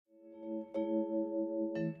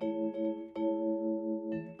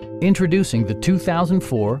Introducing the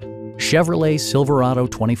 2004 Chevrolet Silverado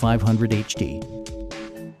 2500HD.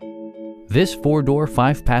 This four-door,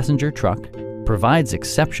 five-passenger truck provides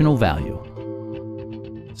exceptional value.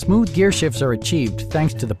 Smooth gear shifts are achieved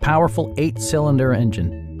thanks to the powerful 8-cylinder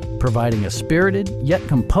engine, providing a spirited yet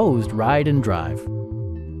composed ride and drive.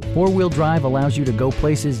 Four-wheel drive allows you to go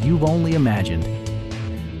places you've only imagined.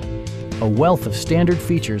 A wealth of standard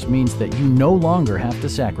features means that you no longer have to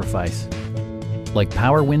sacrifice, like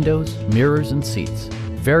power windows, mirrors and seats,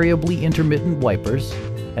 variably intermittent wipers,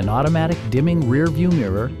 an automatic dimming rear-view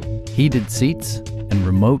mirror, heated seats, and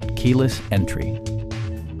remote keyless entry.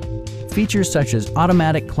 Features such as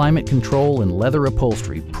automatic climate control and leather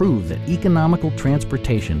upholstery prove that economical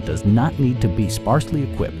transportation does not need to be sparsely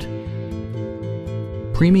equipped.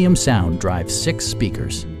 Premium sound drives 6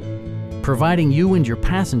 speakers, providing you and your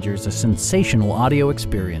passengers a sensational audio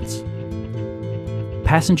experience.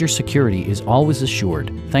 Passenger security is always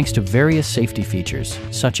assured thanks to various safety features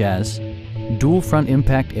such as dual front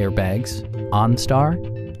impact airbags, OnStar,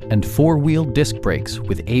 and 4-wheel disc brakes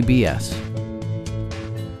with ABS.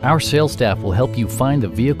 Our sales staff will help you find the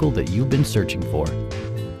vehicle that you've been searching for.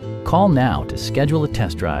 Call now to schedule a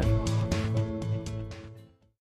test drive.